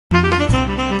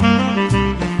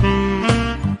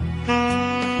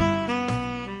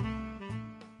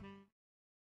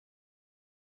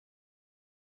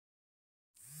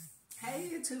Hey,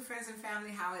 YouTube friends and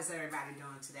family, how is everybody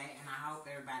doing today? And I hope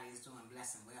everybody is doing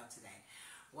blessed and well today.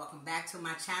 Welcome back to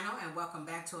my channel and welcome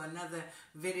back to another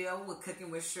video with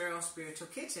Cooking with Cheryl Spiritual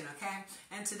Kitchen, okay?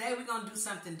 And today we're going to do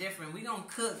something different. We're going to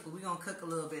cook, but we're going to cook a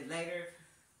little bit later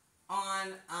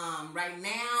on. Right now,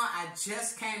 I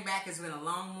just came back. It's been a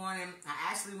long morning. I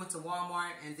actually went to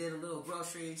Walmart and did a little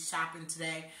grocery shopping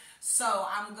today. So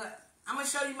I'm going to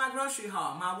show you my grocery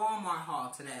haul, my Walmart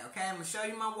haul today, okay? I'm going to show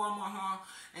you my Walmart haul,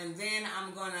 and then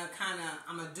I'm going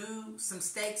to do some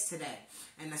steaks today.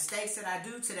 And the steaks that I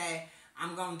do today,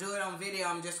 I'm going to do it on video.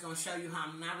 I'm just going to show you how.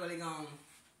 I'm not really going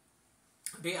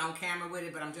to be on camera with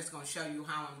it, but I'm just going to show you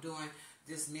how I'm doing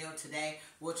this meal today,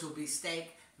 which will be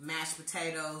steak, mashed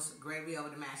potatoes, gravy over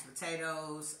the mashed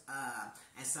potatoes,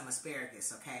 and some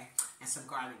asparagus, okay? And some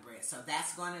garlic bread. So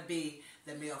that's going to be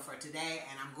the meal for today,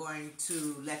 and I'm going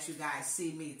to let you guys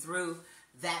see me through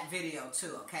that video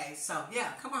too, okay? So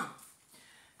yeah, come on.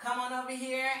 Come on over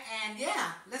here, and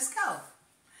yeah, let's go.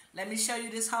 Let me show you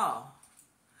this haul.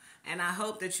 And I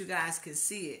hope that you guys can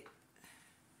see it.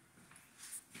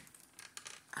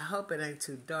 I hope it ain't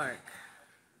too dark,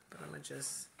 but I'm going to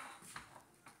just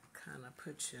kind of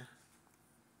put you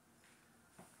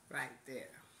right there.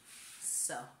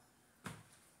 So,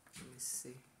 let me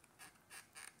see.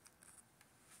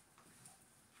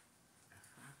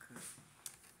 If I could.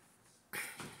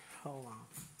 Hold on.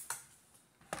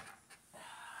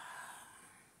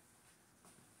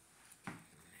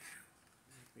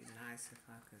 It'd be nice if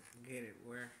I could get it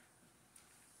where.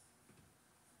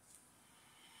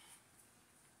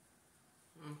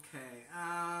 Okay,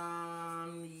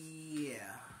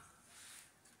 yeah.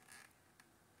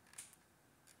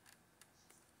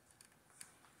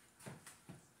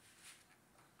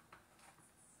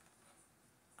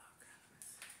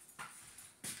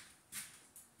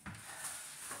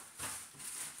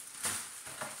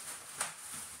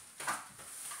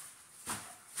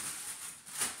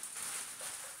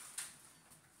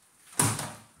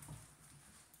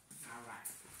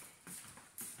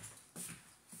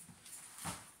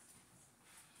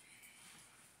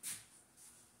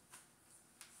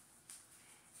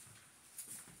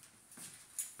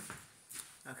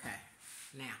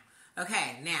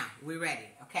 Okay, now we're ready.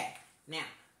 Okay, now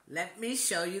let me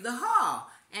show you the haul.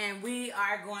 And we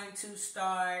are going to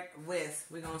start with,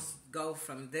 we're going to go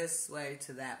from this way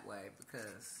to that way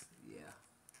because, yeah,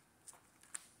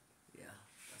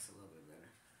 that's a little bit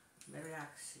better. Maybe I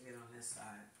should get on this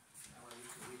side. That way you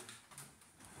can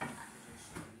I can just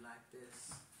show you like this.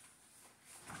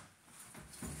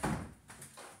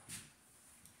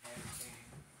 Everything.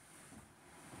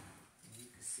 And you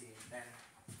can see it better.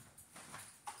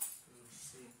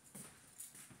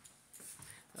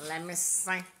 Let me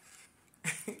see.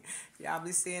 Y'all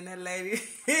be seeing that lady?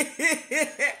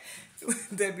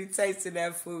 They be tasting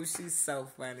that food. She's so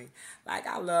funny. Like,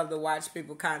 I love to watch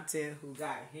people content who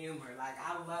got humor. Like,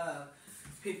 I love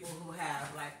people who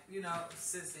have, like, you know,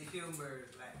 sense of humor.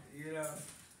 Like, you know.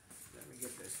 Let me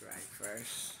get this right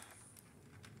first.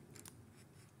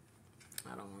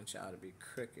 I don't want y'all to be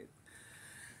crooked.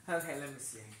 Okay, let me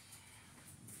see.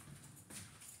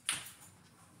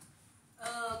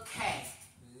 Okay.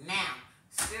 Now,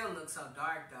 still looks so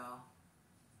dark though.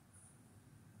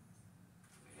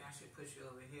 Maybe I should push you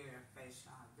over here and face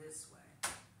y'all this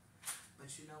way.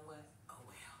 But you know what? Oh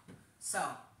well. So,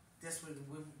 this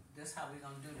how we're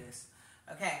gonna do this.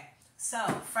 Okay. So,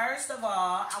 first of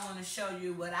all, I want to show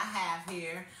you what I have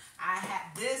here. I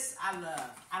have this. I love.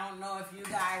 I don't know if you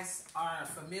guys are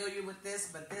familiar with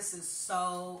this, but this is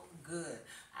so good.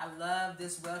 I love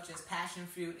this Welch's passion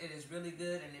fruit. It is really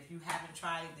good, and if you haven't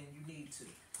tried it, then you need to.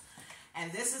 And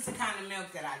this is the kind of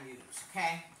milk that I use,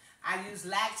 okay? I use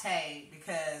lactate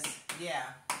because, yeah,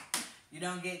 you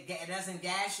don't get, it doesn't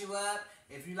gas you up.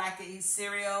 If you like to eat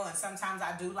cereal, and sometimes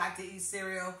I do like to eat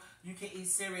cereal, you can eat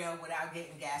cereal without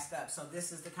getting gassed up. So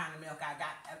this is the kind of milk I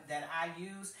got that I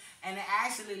use, and it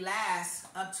actually lasts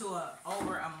up to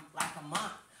like a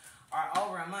month or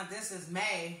over a month. This is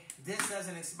May. This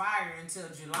doesn't expire until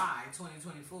July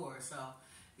 2024. So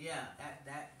yeah,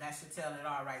 that should tell it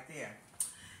all right there.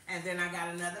 And then I got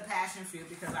another passion fruit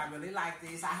because I really like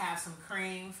these. I have some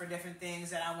cream for different things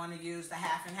that I want to use the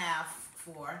half and half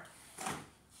for.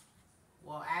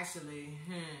 Well, actually,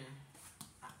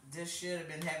 this should have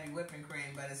been heavy whipping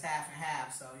cream, but it's half and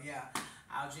half. So yeah,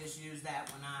 I'll just use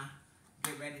that when I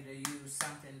get ready to use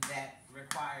something that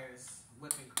requires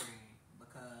whipping cream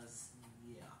because,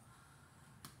 yeah,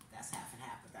 that's half and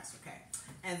half, but that's okay.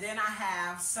 And then I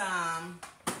have some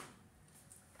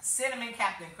cinnamon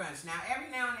Captain Crunch. Now, every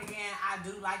now and again, I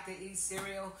do like to eat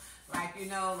cereal. Like, you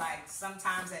know, like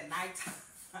sometimes at night,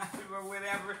 or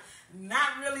whatever.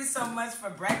 Not really so much for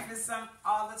breakfast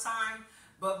all the time,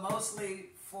 but mostly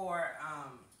for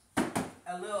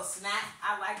a little snack.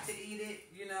 I like to eat it,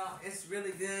 you know, it's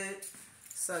really good.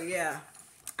 So yeah,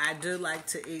 I do like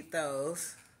to eat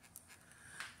those.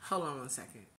 Hold on one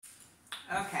second.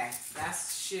 Okay, that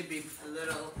should be a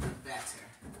little better,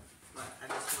 but I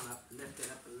just want to lift it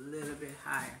up a little bit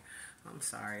higher. I'm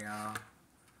sorry, y'all.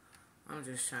 I'm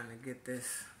just trying to get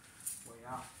this where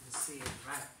y'all can see it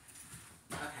right.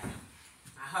 Okay,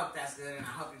 I hope that's good, and I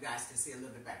hope you guys can see a little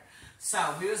bit better. So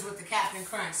we was with the Captain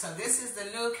Crunch. So this is the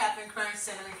new Captain Crunch,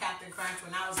 Cinnamon Captain Crunch.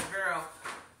 When I was a girl,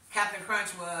 Captain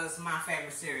Crunch was my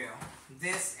favorite cereal.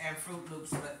 This and Fruit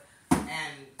Loops,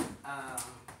 and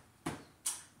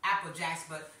Apple Jacks,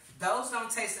 but those don't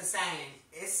taste the same.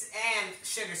 And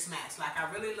Sugar Smacks. Like,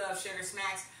 I really love Sugar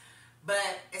Smacks,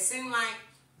 but it seemed like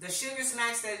the Sugar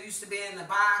Smacks that used to be in the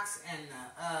box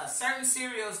and certain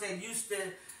cereals that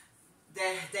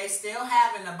they still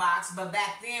have in the box, but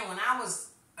back then when I was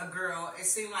a girl, it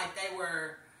seemed like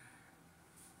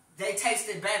they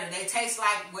tasted better. They taste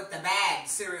like what the bag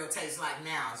cereal tastes like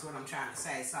now, is what I'm trying to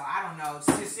say. So I don't know.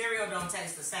 Cereal don't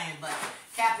taste the same, but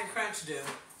Captain Crunch do.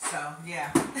 So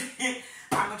yeah,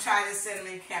 I'm gonna try this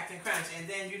Cinnamon Captain Crunch. And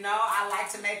then, you know, I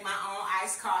like to make my own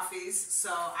iced coffees.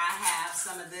 So I have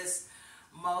some of this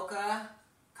mocha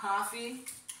coffee.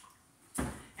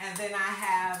 And then I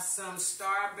have some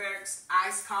Starbucks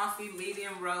iced coffee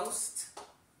medium roast.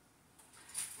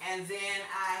 And then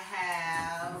I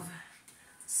have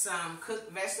some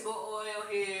cooked vegetable oil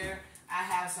here. I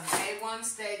have some A1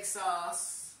 steak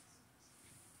sauce.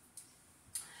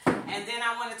 And then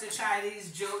I wanted to try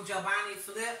these Giovanni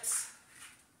flips.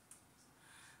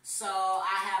 So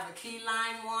I have a key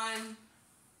lime one,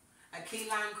 a key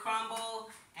lime crumble,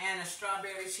 and a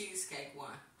strawberry cheesecake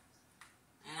one.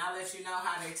 And I'll let you know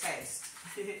how they taste.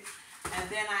 And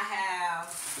then I have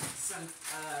some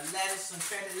lettuce, some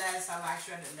shredded lettuce. I like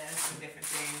shredded lettuce and different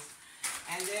things.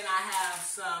 And then I have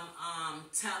some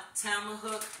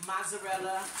Tamahawk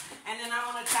mozzarella. And then I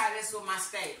want to try this with my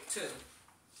steak too.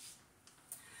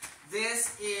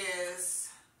 This is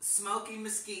smoky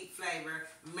mesquite flavor,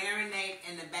 marinate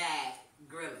in the bag,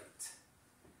 grill it.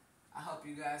 I hope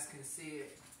you guys can see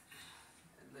it.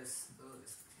 Let's do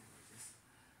this.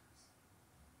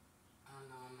 I don't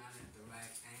know, I'm not at the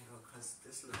right angle because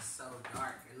this looks so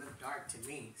dark. It looked dark to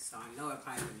me, so I know it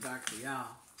probably looked dark to y'all.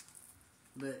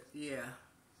 But yeah,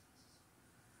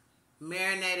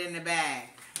 marinate in the bag,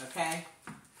 okay?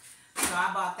 So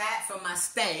I bought that for my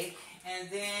steak.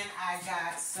 And then I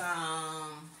got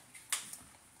some,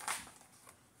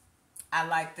 I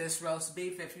like this roast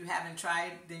beef. If you haven't tried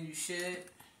it, then you should.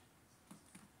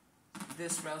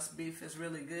 This roast beef is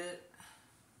really good.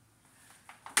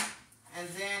 And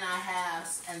then I have,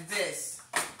 and these.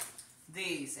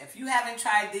 If you haven't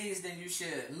tried these, then you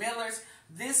should. Miller's,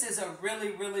 this is a really,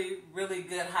 really, really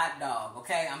good hot dog,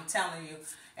 okay? I'm telling you,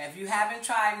 if you haven't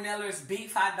tried Miller's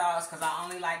beef hot dogs, because I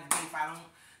only like beef, I don't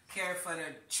care for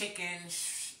the chicken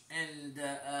and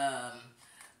the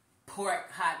pork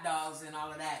hot dogs and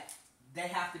all of that. They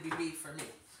have to be beef for me.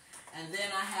 And then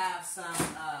I have some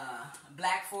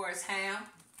Black Forest ham.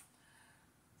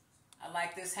 I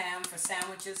like this ham for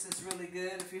sandwiches. It's really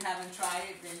good. If you haven't tried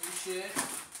it, then you should.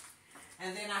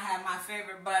 And then I have my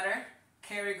favorite butter,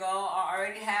 Kerrygold. I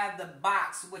already have the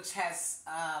box, which has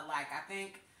like, I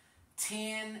think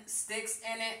 10 sticks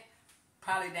in it.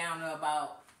 Probably down to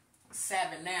about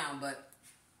 7 now, but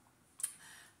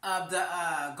of the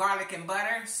garlic and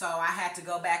butter, so I had to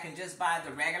go back and just buy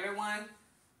the regular one,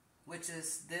 which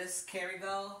is this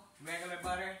Kerrygold regular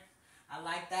butter. I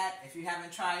like that. If you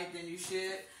haven't tried it, then you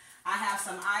should. I have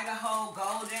some Idaho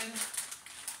Golden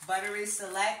Buttery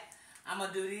Select. I'm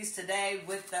gonna do these today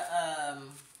with the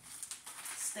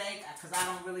steak because I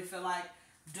don't really feel like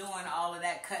doing all of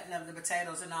that cutting of the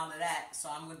potatoes and all of that, so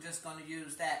I'm just gonna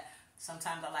use that.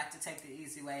 Sometimes I like to take the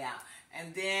easy way out.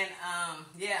 And then,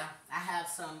 yeah, I have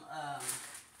some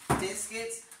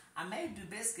biscuits. I may do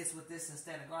biscuits with this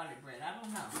instead of garlic bread. I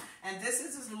don't know. And this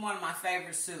is one of my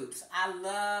favorite soups. I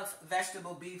love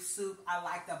vegetable beef soup. I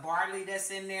like the barley that's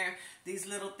in there. These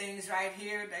little things right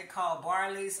here, they call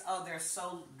barleys. Oh, they're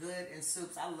so good in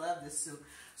soups. I love this soup.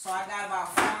 So I got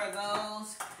about 4 of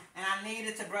those. And I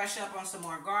needed to brush up on some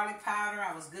more garlic powder.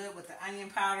 I was good with the onion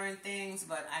powder and things,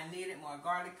 but I needed more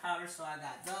garlic powder, so I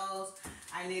got those.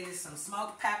 I needed some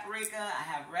smoked paprika. I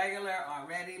have regular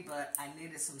already, but I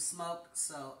needed some smoked,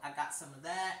 so I got some of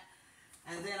that.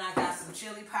 And then I got some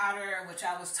chili powder, which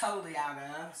I was totally out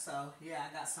of. So, yeah,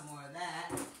 I got some more of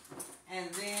that. And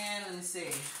then, let me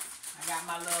see. I got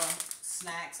my little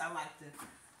snacks. I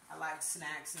I like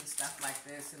snacks and stuff like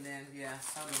this. And then, yeah,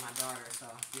 so do my daughter, so,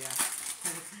 yeah.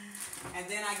 And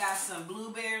then I got some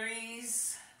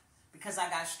blueberries because I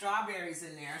got strawberries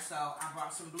in there. So I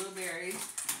brought some blueberries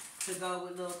to go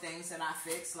with little things that I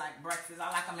fix, like breakfast. I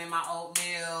like them in my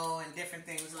oatmeal and different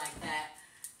things like that.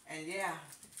 And, yeah.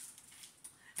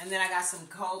 And then I got some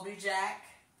Colby Jack.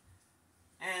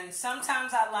 And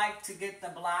sometimes I like to get the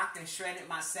block and shred it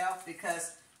myself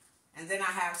because, and then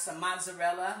I have some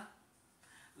mozzarella.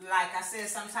 Like I said,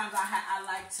 sometimes I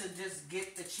like to just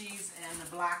get the cheese and the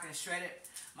block and shred it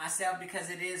myself because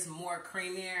it is more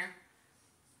creamier.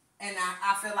 And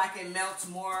I feel like it melts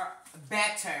more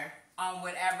better on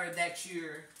whatever that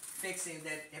you're fixing,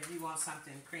 that if you want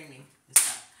something creamy and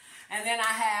stuff. And then I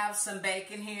have some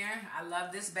bacon here. I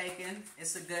love this bacon.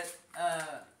 It's a good,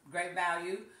 great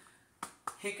value.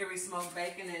 Hickory smoked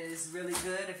bacon. It is really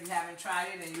good. If you haven't tried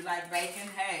it and you like bacon,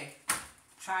 hey,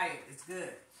 try it. It's good.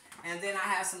 And then I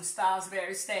have some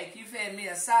Salisbury steak. You fed me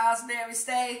a Salisbury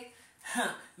steak,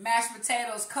 mashed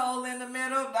potatoes cold in the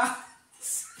middle. No.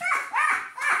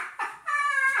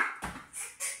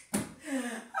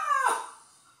 Oh.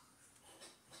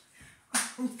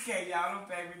 Okay, y'all don't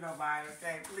pay me no mind,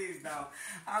 okay? Please don't.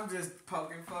 I'm just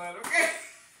poking fun, okay?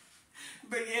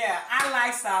 But yeah, I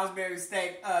like Salisbury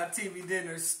steak TV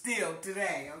dinners still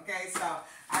today, okay? So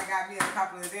I got me a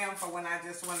couple of them for when I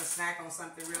just want to snack on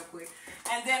something real quick.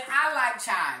 And then I like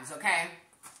chives, okay?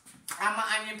 I'm an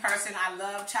onion person. I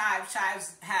love chives.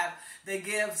 Chives they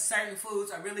give certain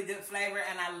foods a really good flavor,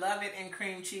 and I love it in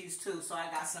cream cheese too. So I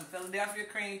got some Philadelphia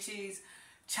cream cheese,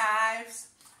 chives,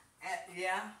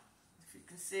 yeah, if you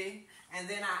can see. And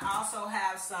then I also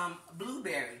have some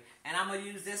blueberry. And I'm going to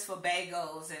use this for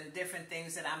bagels and different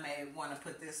things that I may want to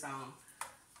put this on.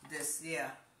 This,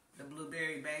 yeah, the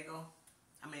blueberry bagel.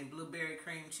 Blueberry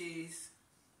cream cheese.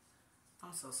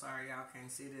 I'm so sorry y'all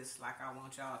can't see this like I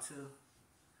want y'all to.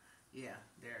 Yeah,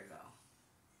 there you go.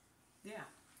 Yeah,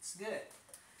 it's good.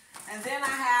 And then I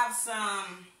have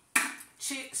some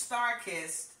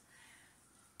Star-Kissed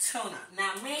tuna.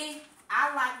 Now me,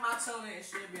 I like my tuna. It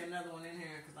should be another one in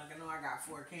here because I know I got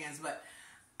 4 cans. But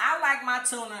I like my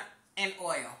tuna in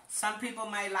oil. Some people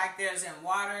may like theirs in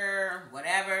water,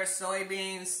 whatever,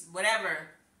 soybeans, whatever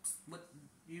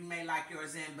you may like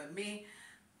yours in. But me,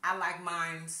 I like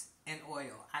mine's in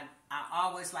oil. I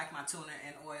always like my tuna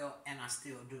in oil, and I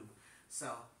still do. So,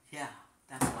 yeah,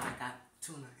 that's why I got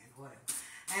tuna in oil.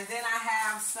 And then I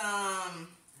have some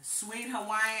sweet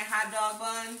Hawaiian hot dog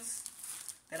buns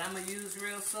that I'm going to use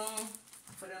real soon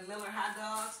for the Miller hot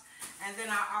dogs. And then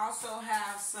I also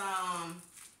have some,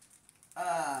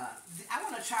 I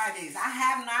want to try these. I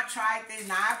have not tried these.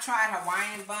 Now, I've tried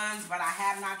Hawaiian buns, but I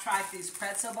have not tried these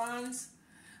pretzel buns.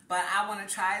 But I want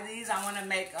to try these. I want to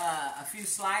make a few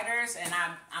sliders, and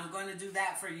I'm going to do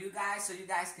that for you guys so you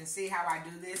guys can see how I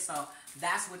do this. So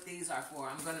that's what these are for.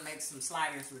 I'm going to make some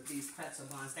sliders with these pretzel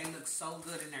buns. They look so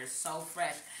good, and they're so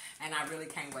fresh, and I really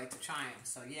can't wait to try them.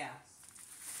 So, yeah.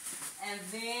 And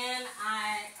then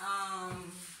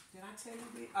did I tell you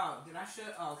these? Oh, did I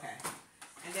show? Oh, okay.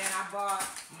 And then I bought,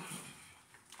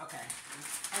 okay.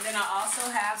 And then I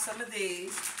also have some of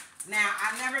these. Now,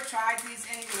 I never tried these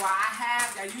anywhere.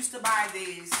 I used to buy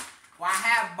these. Well, I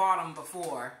have bought them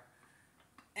before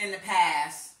in the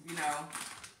past. You know,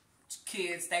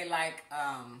 kids, they like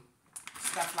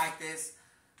stuff like this,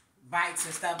 bites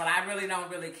and stuff. But I really don't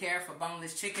really care for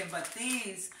boneless chicken. But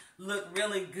these look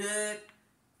really good,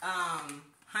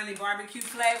 honey barbecue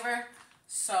flavor.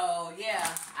 So, yeah,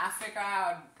 I figure I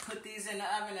would put these in the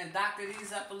oven and doctor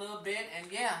these up a little bit.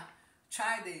 And, yeah,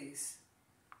 try these.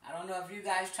 I don't know if you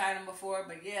guys tried them before,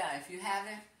 but yeah, if you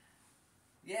haven't,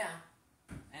 yeah.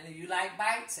 And if you like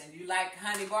bites and you like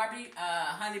honey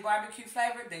barbecue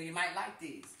flavor, then you might like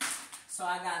these. So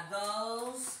I got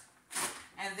those,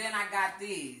 and then I got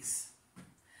these.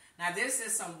 Now this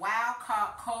is some wild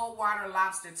caught cold water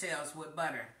lobster tails with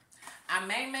butter. I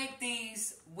may make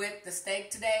these with the steak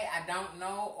today. I don't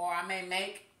know, or I may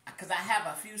make, because I have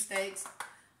a few steaks,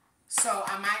 so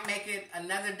I might make it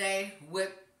another day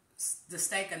with the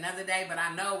steak another day, but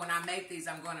I know when I make these,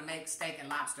 I'm going to make steak and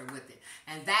lobster with it.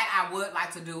 And that I would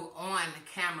like to do on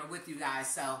camera with you guys.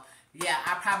 So, yeah,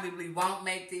 I probably won't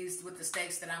make these with the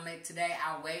steaks that I make today.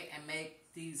 I'll wait and make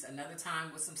these another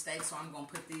time with some steaks. So I'm going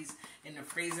to put these in the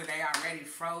freezer. They are already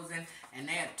frozen, and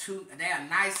they are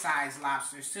nice sized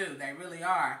lobsters too. They really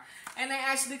are. And they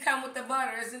actually come with the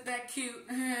butter. Isn't that cute?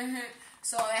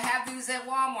 So they have these at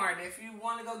Walmart. If you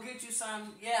want to go get you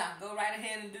some, yeah, go right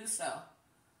ahead and do so.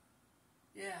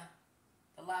 Yeah,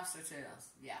 the lobster tails.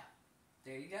 Yeah,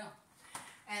 there you go.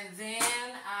 And then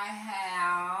I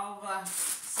have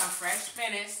some fresh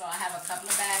spinach. So I have a couple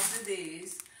of bags of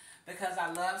these. because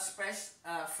I love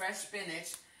fresh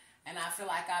spinach, and I feel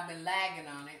like I've been lagging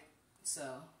on it.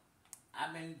 So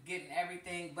I've been getting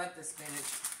everything but the spinach.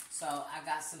 So I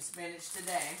got some spinach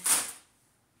today.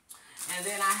 And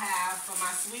then I have, for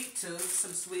my sweet tooth,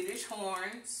 some Swedish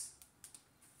horns.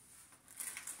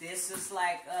 This is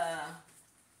like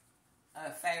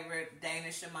a favorite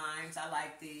Danish of mine. I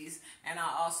like these. And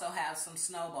I also have some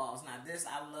snowballs. Now this,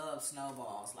 I love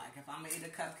snowballs. Like if I'm gonna eat a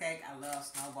cupcake, I love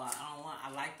snowballs.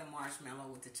 I like the marshmallow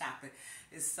with the chocolate.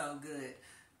 It's so good.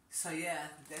 So yeah,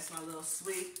 that's my little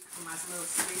sweet, for my little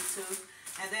sweet tooth.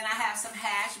 And then I have some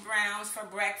hash browns for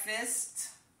breakfast.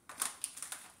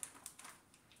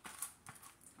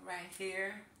 Right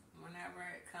here, whenever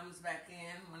it comes back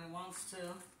in, when it wants to.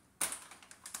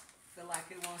 Feel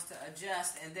like it wants to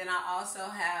adjust. And then I also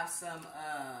have some,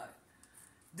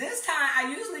 this time,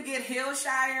 I usually get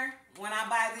Hillshire when I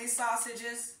buy these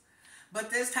sausages. But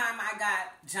this time I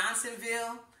got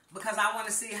Johnsonville because I want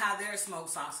to see how their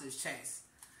smoked sausage tastes.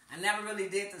 I never really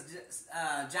did the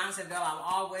Johnsonville. I've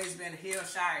always been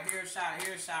Hillshire.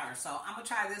 So I'm going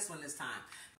to try this one this time.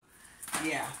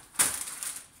 Yeah.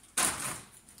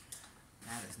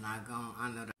 That is not going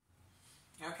under the...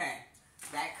 Okay.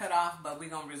 That cut off, but we're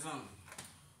going to resume.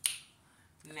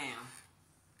 Now.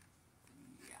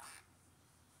 Yeah.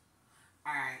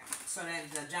 Alright. So then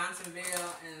the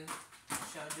Johnsonville, and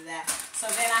showed you that. So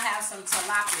then I have some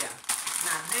tilapia.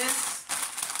 Now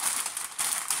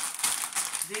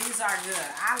these are good.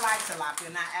 I like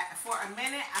tilapia. Now for a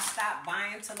minute I stopped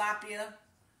buying tilapia.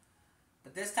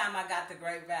 But this time I got the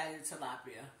Great Value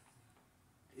tilapia.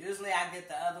 Usually I get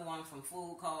the other one from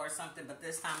Food Co or something, but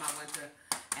this time I went to...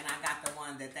 and I got the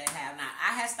one that they have. Now,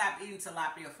 I had stopped eating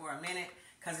tilapia for a minute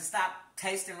because it stopped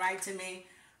tasting right to me.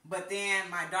 But then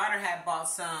my daughter had bought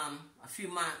some a few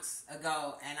months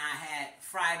ago, and I had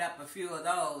fried up a few of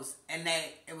those, and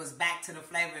it was back to the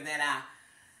flavor that I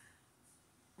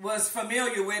was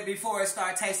familiar with before it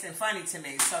started tasting funny to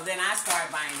me. So then I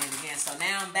started buying it again. So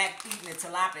now I'm back eating the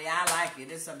tilapia. I like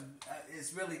it.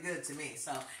 It's really good to me.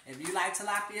 So if you like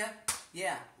tilapia,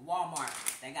 yeah, Walmart.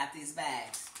 They got these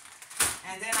bags.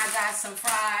 And then I got some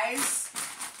fries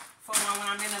for when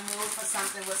I'm in the mood for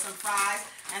something with some fries.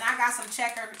 And I got some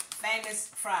Checker famous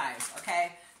fries,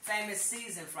 okay? Famous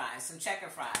seasoned fries, some Checker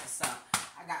fries. So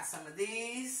I got some of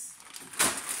these.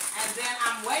 And then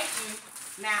I'm waiting.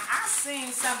 Now, I seen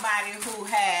somebody who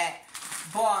had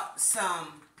bought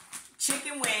some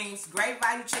chicken wings, Great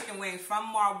Value chicken wings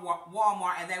from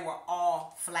Walmart, and they were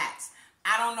all flats.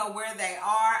 I don't know where they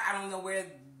are. I don't know where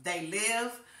they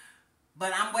live.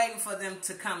 But I'm waiting for them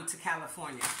to come to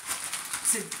California.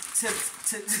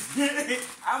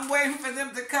 I'm waiting for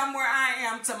them to come where I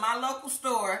am, to my local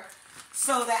store,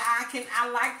 so that I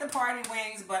like the party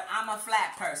wings, but I'm a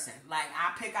flat person. Like,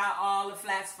 I pick out all the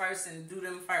flats first and do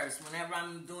them first whenever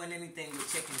I'm doing anything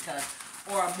with chicken cut,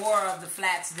 or more of the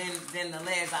flats than the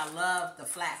legs. I love the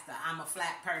flats. I'm a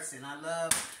flat person. I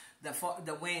love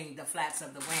the wing, the flats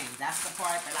of the wing. That's the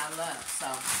part that I love. So,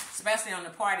 especially on the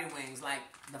party wings, like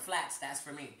the flats, that's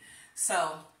for me.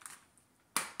 So,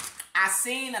 I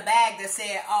seen a bag that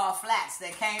said all flats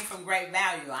that came from Great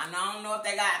Value. I don't know if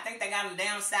they got, I think they got them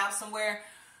down south somewhere,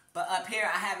 but up here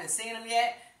I haven't seen them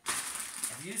yet.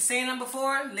 If you've seen them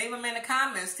before, leave them in the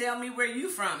comments. Tell me where you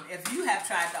from if you have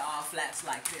tried the all flats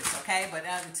like this, okay? But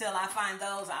until I find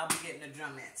those, I'll be getting the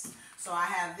drumettes. So I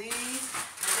have these,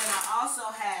 and then I also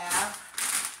have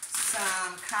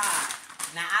some cod.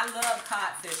 Now I love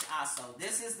codfish also.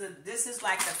 This is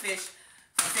like the fish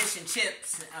for fish and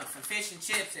chips. For fish and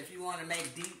chips, if you want to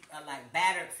make deep like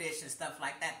battered fish and stuff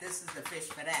like that, this is the fish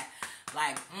for that.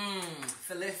 Like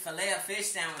filet of fish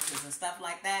sandwiches and stuff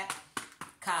like that.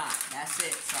 Cod, that's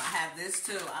it. So I have this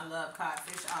too. I love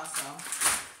codfish also.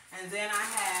 And then I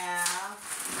have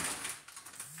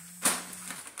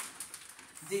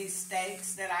these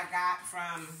steaks that I got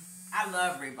from, I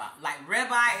love ribeye. Like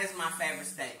ribeye is my favorite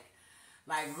steak.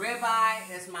 Like ribeye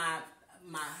is my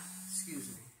excuse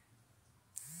me.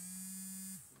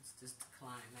 Let's just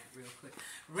decline that real quick.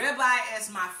 Ribeye is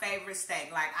my favorite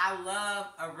steak. Like I love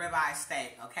a ribeye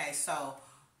steak. Okay, so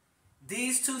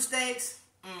these two steaks,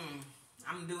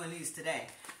 I'm doing these today.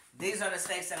 These are the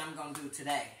steaks that I'm going to do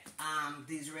today.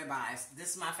 These ribeyes.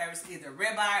 This is my favorite, either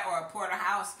ribeye or a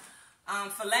porterhouse.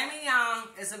 Filet mignon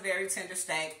is a very tender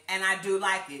steak, and I do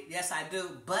like it. Yes, I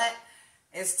do. But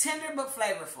it's tender but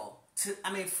flavorful.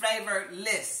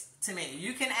 Flavorless to me.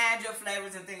 You can add your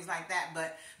flavors and things like that,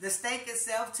 but the steak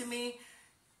itself to me,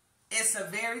 it's a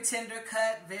very tender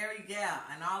cut,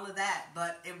 and all of that,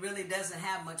 but it really doesn't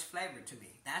have much flavor to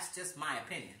me. That's just my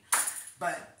opinion.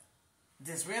 But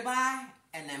this ribeye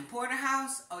and then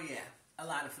porterhouse, oh yeah, a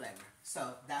lot of flavor.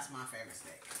 So that's my favorite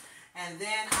steak. And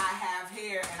then I have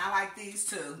here, and I like these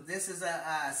too. This is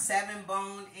a 7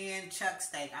 bone-in chuck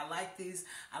steak. I like these.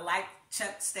 I like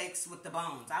chuck steaks with the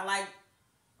bones. I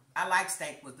like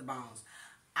steak with the bones.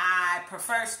 I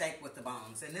prefer steak with the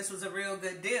bones. And this was a real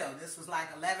good deal. This was like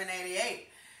 $11.88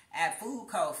 at Food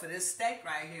Co. for this steak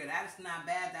right here. That's not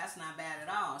bad. That's not bad at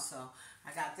all. So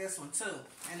I got this one too.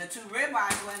 And the 2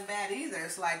 ribeyes wasn't bad either.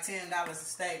 It's like $10 a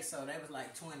steak. So they was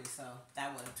like 20. So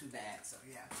that wasn't too bad. So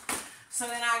yeah. So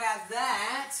then I got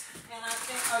that. And I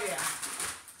think, oh yeah.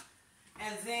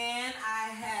 And then I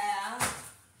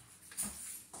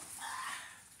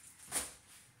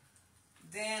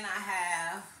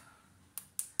have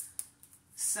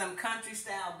some country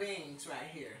style beans right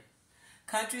here.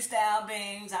 Country style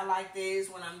beans. I like these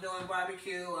when I'm doing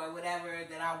barbecue or whatever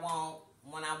that I want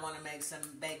when I want to make some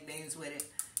baked beans with it.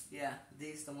 Yeah,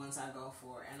 these are the ones I go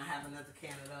for. And I have another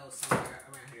can of those somewhere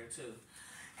around here too.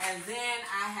 And then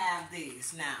I have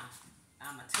these. Now,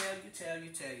 I'm going to tell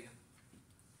you.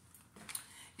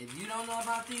 If you don't know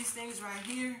about these things right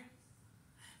here,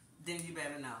 then you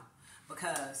better know.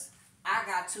 Because I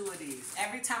got 2 of these.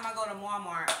 Every time I go to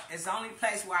Walmart, it's the only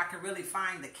place where I can really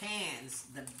find the cans,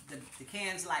 the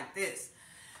cans like this.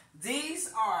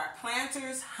 These are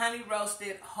Planters Honey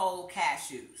Roasted Whole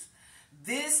Cashews.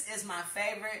 This is my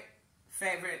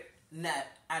favorite nut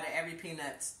out of every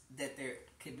peanuts that there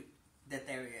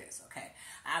is. Okay,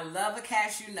 I love a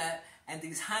cashew nut, and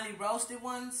these honey roasted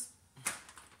ones,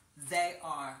 they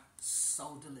are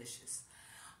so delicious.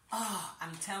 Oh,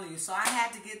 I'm telling you. So I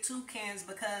had to get 2 cans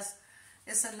because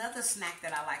it's another snack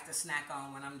that I like to snack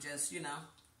on when I'm just, you know,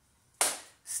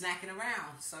 snacking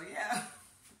around. So yeah.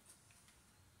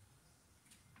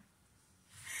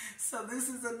 So this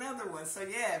is another one. So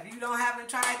yeah, if you haven't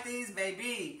tried these,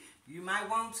 baby, you might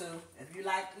want to if you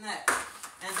like the nuts.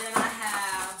 And then I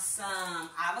have some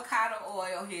avocado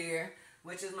oil here,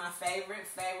 which is my favorite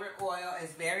oil.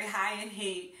 It's very high in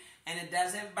heat and it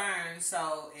doesn't burn.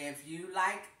 So if you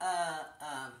like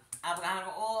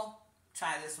avocado oil,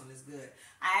 try this one. It's good.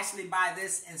 I actually buy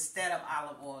this instead of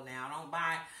olive oil now. I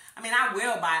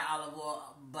will buy olive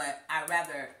oil, but I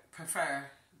rather prefer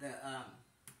the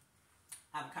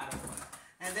avocado oil.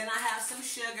 And then I have some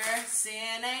sugar,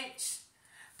 CNH.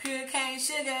 Pure cane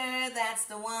sugar, that's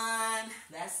the one.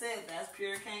 That's it. That's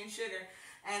pure cane sugar.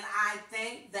 And I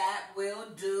think that will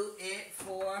do it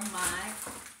for my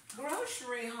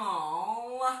grocery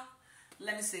haul.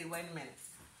 Let me see. Wait a minute.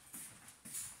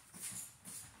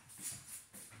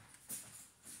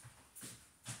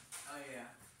 Oh, yeah.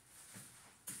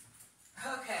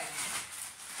 Okay.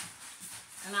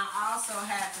 And I also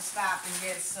had to stop and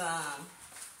get some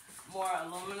more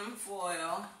aluminum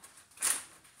foil.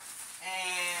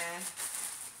 And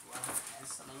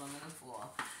some aluminum foil.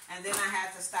 And then I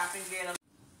had to stop and get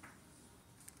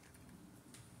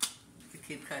to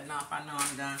keep cutting off. I know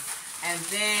I'm done. And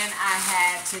then I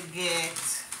had to get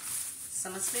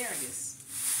some asparagus.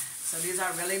 So these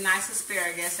are really nice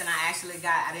asparagus, and I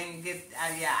didn't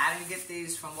get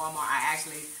these from Walmart. I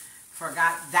actually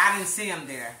forgot. I didn't see them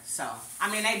there. So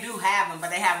they do have them,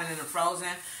 but they have it in the frozen.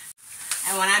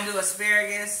 And when I do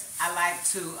asparagus, I like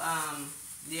to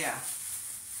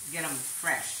get them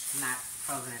fresh, not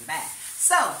frozen in bag.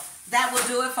 So that will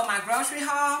do it for my grocery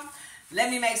haul. Let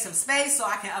me make some space so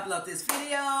I can upload this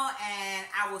video, and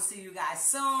I will see you guys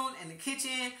soon in the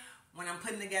kitchen when I'm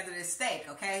putting together this steak,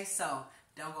 okay? So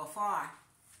don't go far.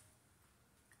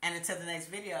 And until the next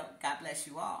video, God bless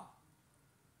you all.